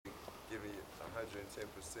110%,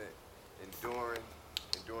 enduring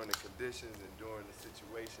the conditions, enduring the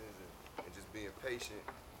situations, and just being patient,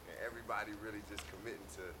 and everybody really just committing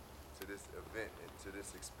to this event and to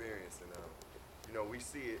this experience. And you know, we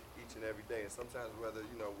see it each and every day, and sometimes whether,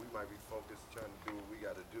 you know, we might be focused trying to do what we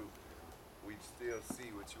got to do, we still see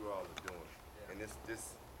what you all are doing. And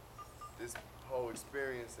this whole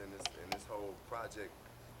experience and this whole project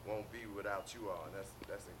won't be without you all, and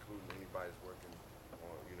that's including anybody that's working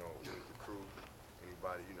on, you know, with the crew,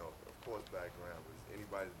 anybody, you know, of course, background, but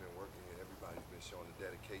anybody that's been working here, everybody's been showing the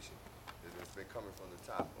dedication that's been coming from the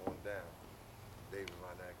top on down. David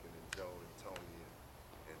Von Acken and Joe and Tony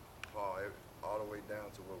and Paul, all the way down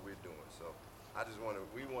to what we're doing. So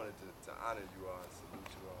we wanted to honor you all and salute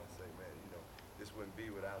you all and say, man, you know, this wouldn't be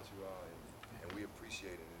without you all, and we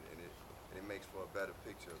appreciate it, and it makes for a better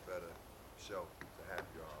picture, a better show to have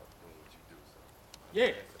you all doing what you do. So.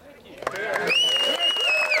 Yeah. Thank you.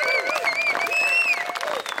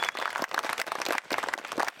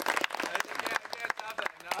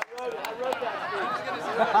 I wrote that speech.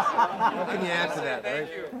 How can you answer that, Thank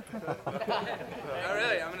right? you. No,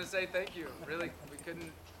 really, I'm going to say thank you. Really, we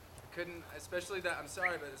couldn't, especially that, I'm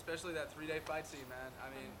sorry, but especially that 3-day fight scene, man. I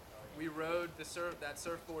mean, we rode that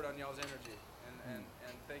surfboard on y'all's energy. And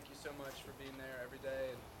thank you so much for being there every day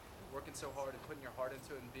and working so hard and putting your heart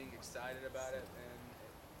into it and being excited about it. And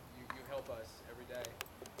you help us every day.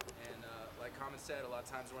 And like Common said, a lot of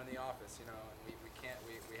times we're in the office, you know, and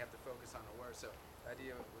we have to focus on our work. So the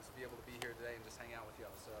idea was to be able to be here today and just hang out with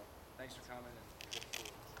y'all. So thanks for coming. And